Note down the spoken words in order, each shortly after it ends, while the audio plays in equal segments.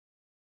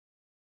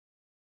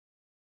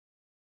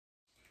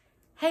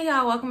Hey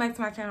y'all, welcome back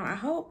to my channel. I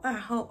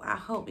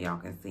hope y'all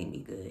can see me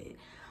good.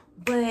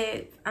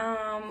 But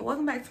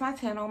welcome back to my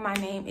channel. My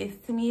name is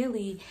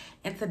Temu,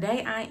 and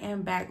today I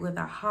am back with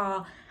a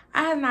haul.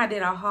 I have not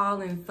did a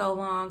haul in so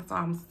long, so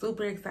I'm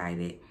super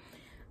excited.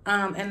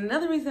 And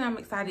another reason I'm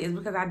excited is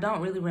because I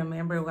don't really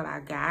remember what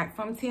I got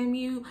from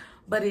Temu,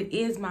 but it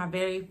is my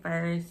very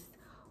first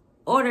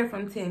order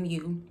from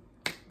Temu.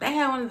 They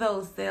had one of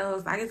those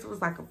sales. I guess it was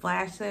like a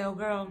flash sale,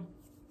 girl.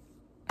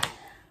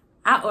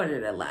 I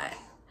ordered a lot.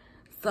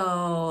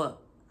 So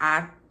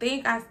I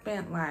think I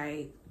spent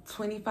like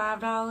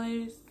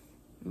 $25,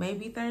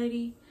 maybe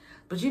 $30.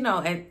 But you know,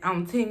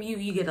 on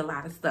Temu you get a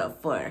lot of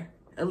stuff for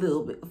a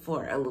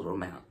little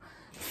amount.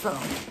 So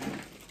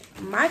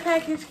my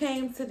package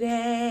came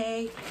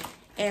today,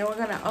 and we're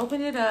gonna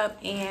open it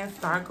up and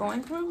start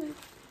going through it.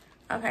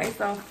 Okay,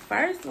 so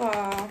first of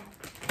all,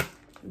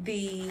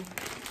 the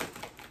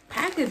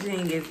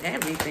packaging is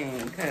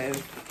everything,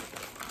 cause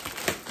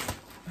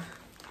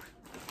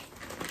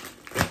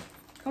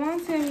come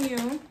on,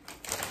 Temu.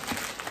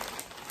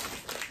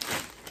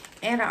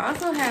 And I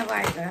also have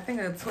like, I think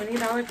a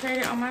 $20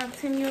 credit on my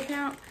Temu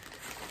account.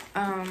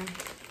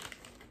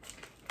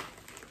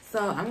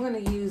 So I'm gonna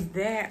use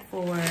that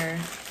for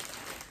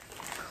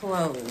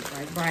clothes,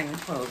 like buying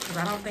clothes, because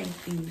I don't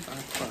think these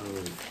are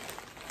clothes.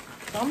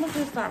 So I'm gonna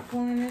just start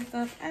pulling this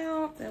stuff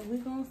out, and we're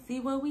gonna see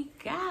what we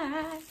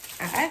got.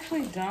 I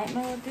actually don't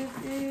know what this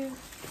is.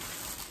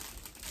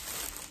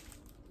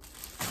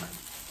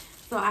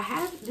 So I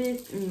have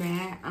this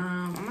mat.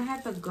 I'm gonna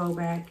have to go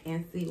back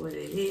and see what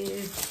it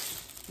is,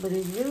 but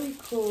it's really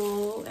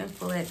cool and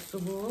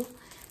flexible.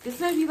 This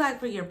may be like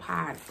for your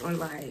pots or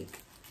like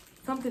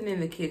something in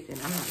the kitchen.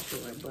 I'm not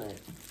sure, but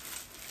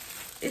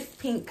it's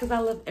pink because I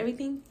love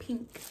everything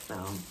pink.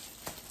 So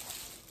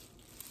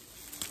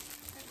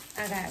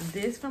I got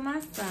this for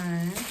my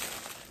son.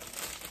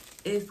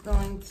 It's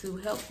going to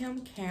help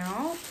him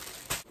count.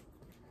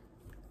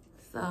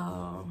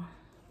 So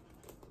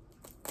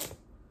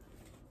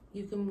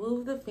you can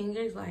move the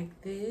fingers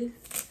like this.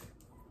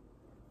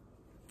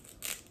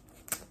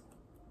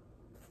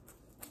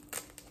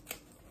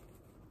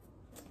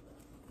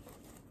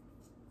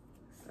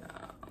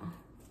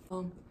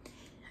 So,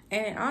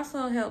 and it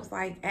also helps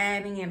like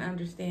adding and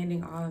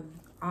understanding all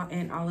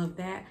of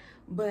that.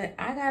 But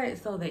I got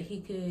it so that he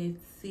could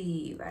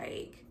see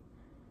like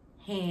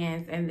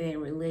hands and then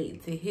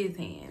relate to his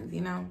hands,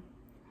 you know?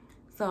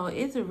 So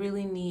it's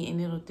really neat, and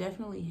it'll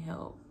definitely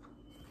help.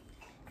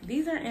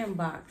 These are in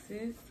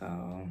boxes,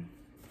 so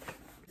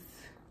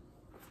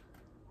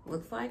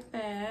looks like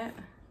that.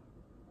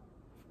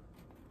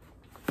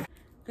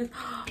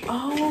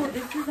 Oh,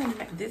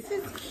 this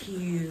is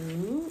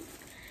cute,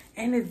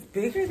 and it's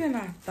bigger than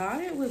I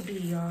thought it would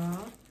be,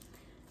 y'all.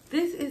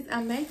 This is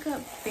a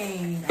makeup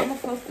thing. I'm gonna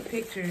post the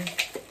pictures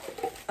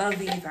of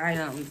these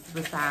items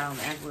beside them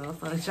as well,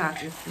 so that y'all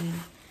can see,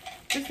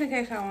 just in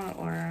case y'all want to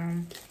order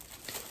them.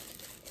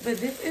 But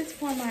this is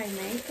for my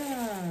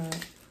makeup.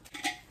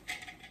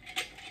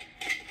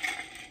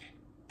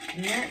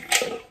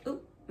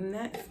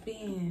 Nut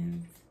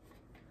spins.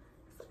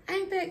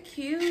 Ain't that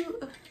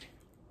cute?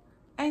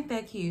 Ain't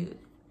that cute?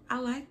 I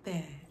like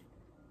that.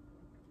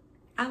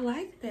 I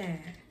like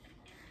that.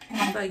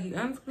 So you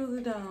unscrew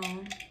the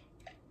dome.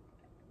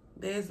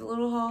 There's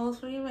little holes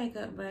for your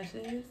makeup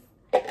brushes.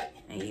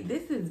 And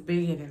this is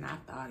bigger than I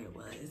thought it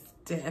was.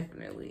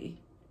 Definitely.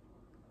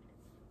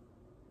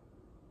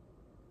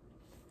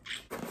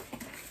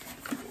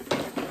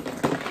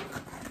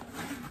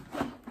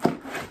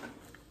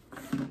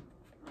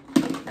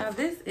 Now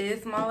this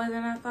is smaller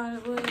than I thought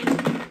it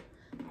would.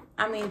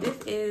 I mean, this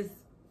is,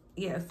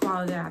 yeah,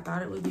 smaller than I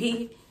thought it would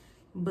be,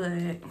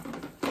 but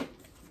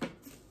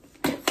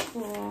it's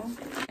cool.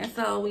 And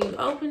so when you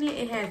open it,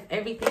 it has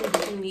everything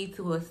that you need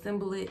to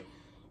assemble it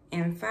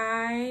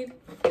inside.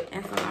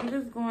 And so I'm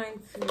just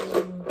going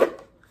to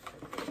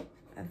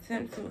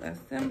attempt to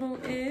assemble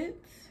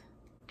it.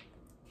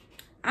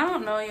 I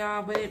don't know,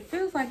 y'all, but it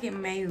feels like it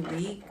may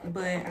leak,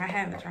 but I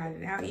haven't tried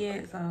it out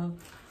yet, so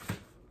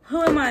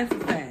who am I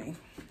to say?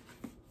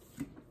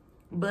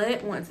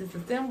 But once it's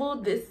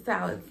assembled, this is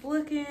how it's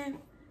looking.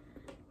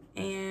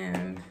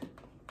 And,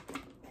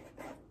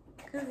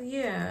 cause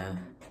yeah,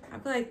 I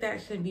feel like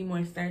that should be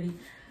more sturdy,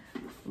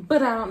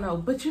 but I don't know.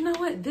 But you know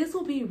what? This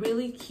will be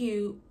really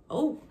cute.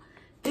 Oh,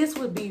 this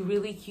would be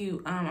really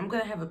cute. I'm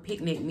gonna have a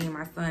picnic, me and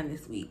my son,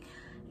 this week.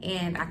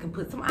 And I can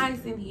put some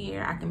ice in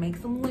here. I can make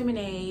some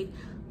lemonade.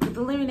 Put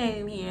the lemonade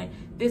in here.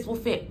 This will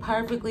fit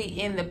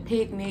perfectly in the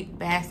picnic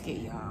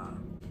basket, y'all.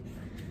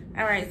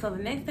 All right, so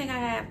the next thing I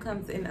have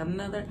comes in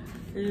another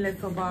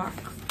little box.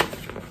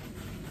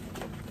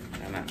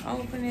 I'm gonna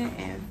open it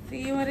and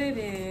see what it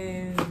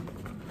is.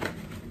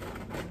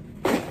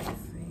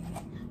 Let's see.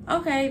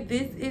 Okay,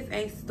 this is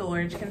a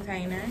storage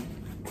container.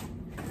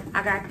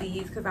 I got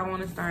these because I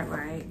want to start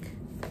like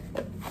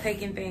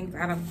taking things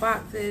out of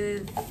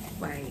boxes,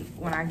 like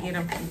when I get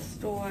them from the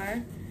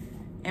store,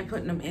 and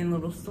putting them in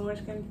little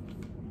storage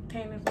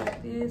containers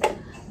like this.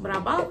 But I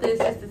bought this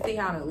just to see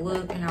how it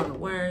looked and how it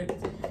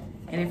worked.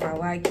 and if I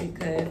like it,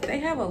 because they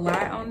have a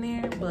lot on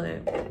there,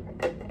 but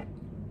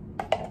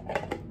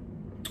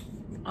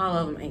all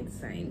of them ain't the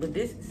same. But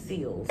this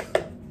seals,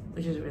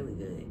 which is really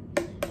good,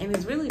 and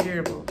it's really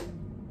durable.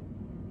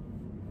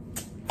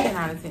 10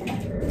 out of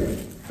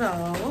 10.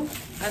 So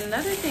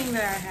another thing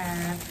that I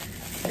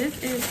have,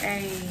 this is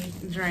a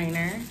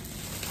drainer.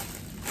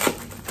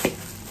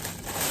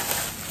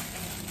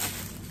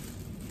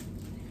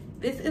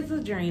 This is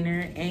a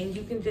drainer, and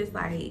you can just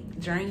like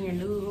drain your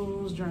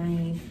noodles,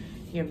 drain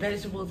your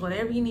vegetables,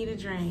 whatever you need to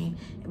drain.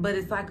 But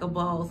it's like a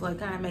bowl, so it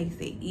kind of makes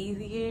it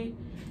easier.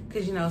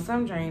 Cause you know,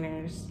 some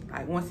drainers,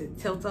 like once it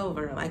tilts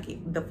over,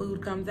 like the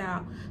food comes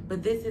out.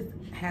 But this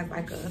has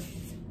like a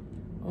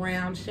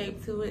round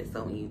shape to it,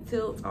 so when you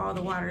tilt, all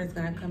the water is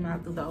gonna come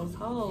out through those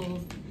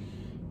holes.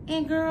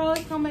 And girl,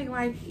 it's gonna make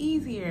life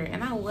easier.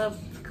 And I love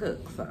to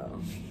cook,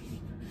 so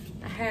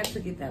I had to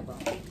get that bowl.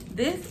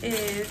 This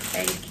is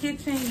a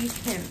kitchen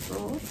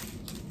utensil,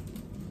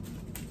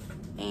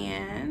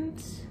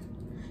 and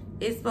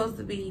it's supposed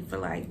to be for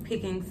like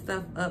picking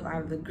stuff up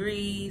out of the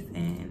grease,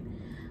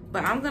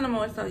 but I'm gonna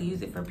more so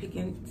use it for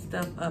picking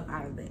stuff up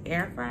out of the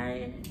air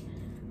fryer.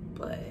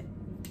 But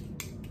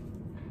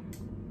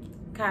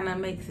kind of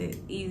makes it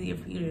easier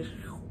for you to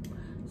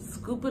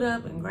scoop it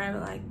up and grab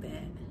it like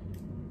that.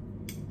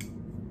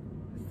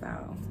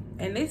 So,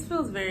 and this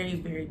feels very,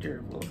 very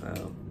durable,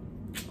 so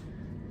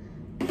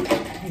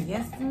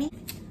yes to me.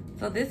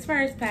 So this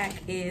first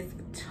pack is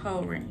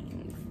toe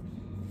rings,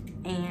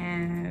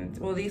 and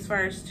well, these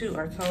first two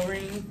are toe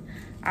rings.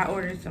 I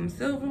ordered some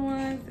silver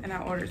ones and I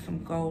ordered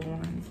some gold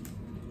ones.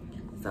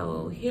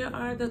 So here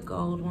are the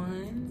gold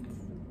ones.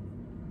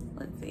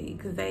 Let's see,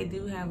 because they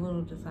do have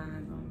little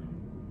designs on them.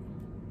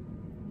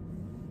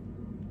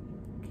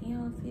 Can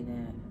y'all see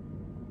that?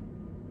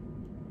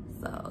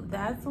 So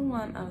that's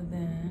one of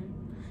them.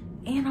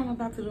 And I'm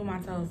about to do my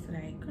toes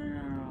today.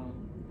 Girl,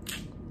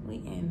 we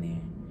in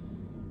there.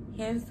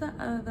 Here's the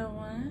other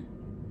one.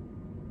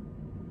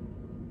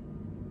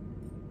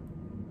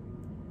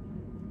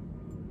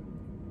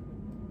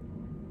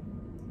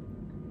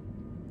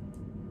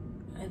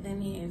 And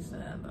then here's the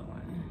other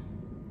one.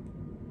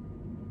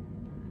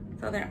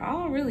 So they're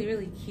all really,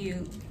 really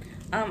cute.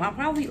 I'll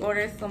probably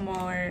order some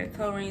more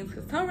toe rings,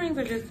 because toe rings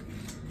are just,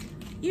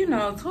 you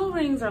know, toe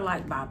rings are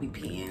like bobby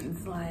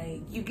pins.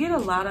 Like, you get a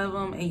lot of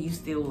them and you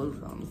still lose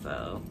them.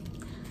 So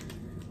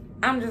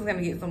I'm just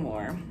gonna get some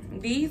more.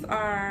 These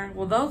are,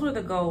 well, those were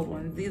the gold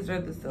ones. These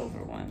are the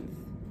silver ones.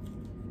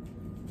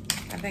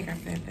 I think I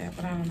said that,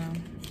 but I don't know.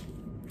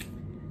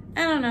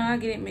 I don't know, I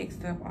get it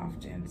mixed up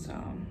often, so.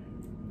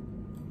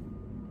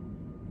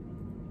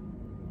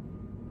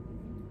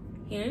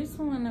 Here's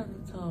one of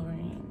the toe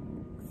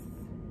rings.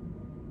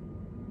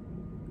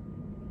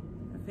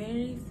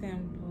 Very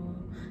simple.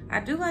 I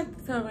do like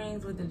the toe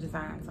rings with the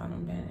designs on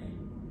them better.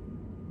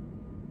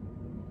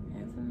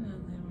 Here's another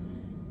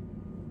one.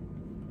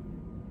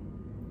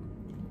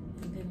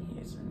 And then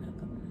here's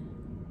another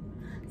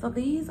one. So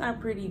these are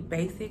pretty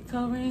basic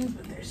toe rings,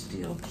 but they're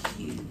still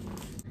cute.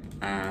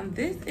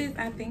 This is,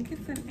 I think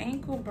it's an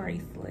ankle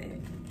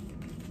bracelet.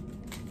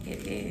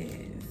 It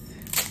is.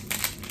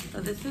 So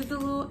this is a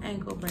little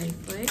ankle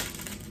bracelet.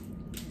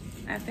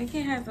 I think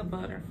it has a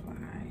butterfly.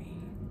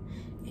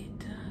 It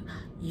does.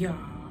 Y'all,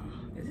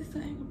 is this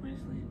an ankle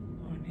bracelet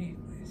or a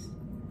necklace?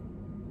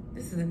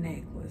 This is a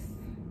necklace.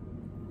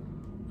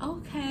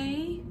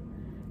 Okay.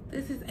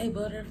 This is a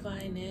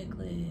butterfly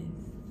necklace.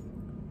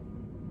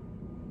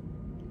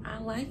 I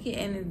like it,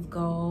 and it's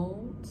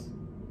gold.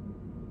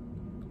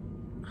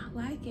 I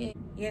like it.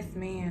 Yes,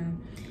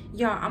 ma'am.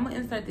 Y'all, I'm gonna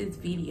insert this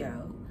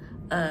video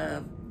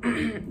of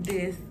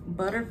this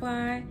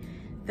butterfly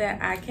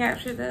that I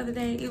captured the other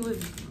day. It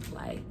was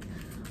like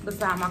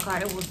beside my car.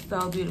 It was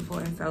so beautiful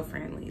and so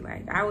friendly.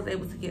 Like, I was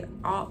able to get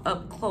all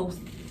up close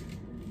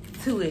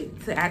to it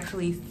to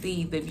actually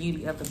see the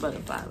beauty of the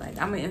butterfly. Like,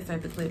 I'm gonna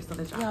insert the clip so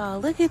that y'all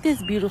look at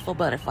this beautiful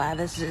butterfly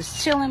that's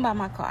just chilling by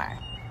my car.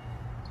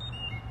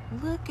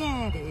 Look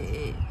at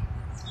it.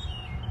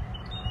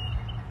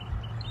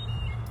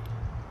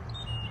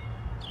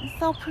 It's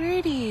so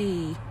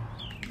pretty.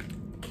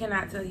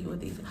 Cannot tell you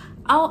what these are.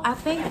 Oh, I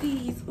think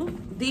these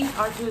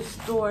are to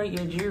store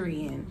your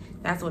jewelry in.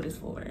 That's what it's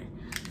for.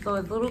 So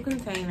it's little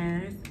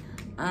containers.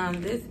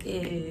 This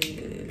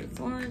is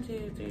 1,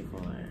 2, 3,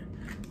 4,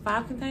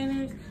 5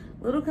 containers.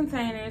 Little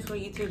containers for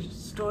you to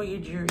store your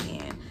jewelry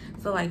in.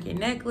 So like your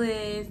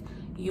necklace,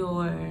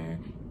 your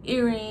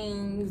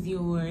earrings,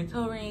 your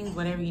toe rings,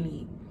 whatever you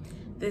need.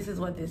 This is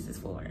what this is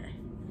for.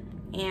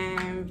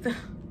 And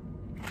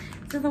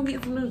since I'm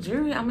getting some new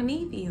jewelry, I'm gonna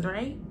need these,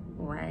 right?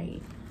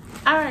 Right.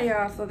 All right,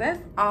 y'all, so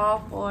that's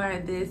all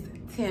for this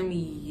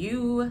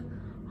Temu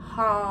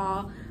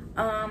haul.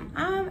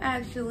 I'm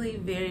actually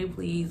very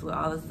pleased with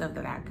all the stuff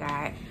that I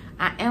got.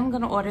 I am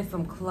gonna order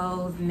some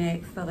clothes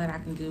next so that I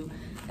can do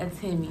a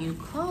Temu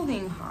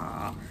clothing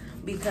haul,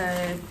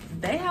 because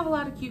they have a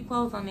lot of cute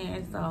clothes on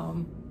there.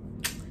 So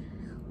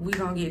we're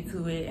gonna get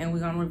to it and we're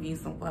gonna review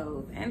some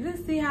clothes and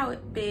just see how it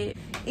fits.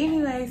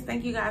 Anyways,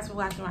 thank you guys for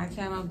watching my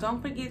channel.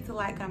 Don't forget to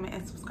like, comment,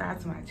 and subscribe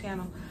to my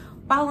channel.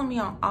 Follow me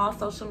on all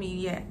social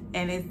media,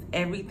 and it's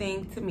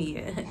everything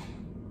Tamia.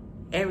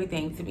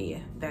 Everything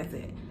Tamia. That's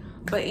it.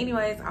 But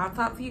anyways, I'll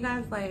talk to you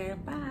guys later.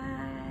 Bye.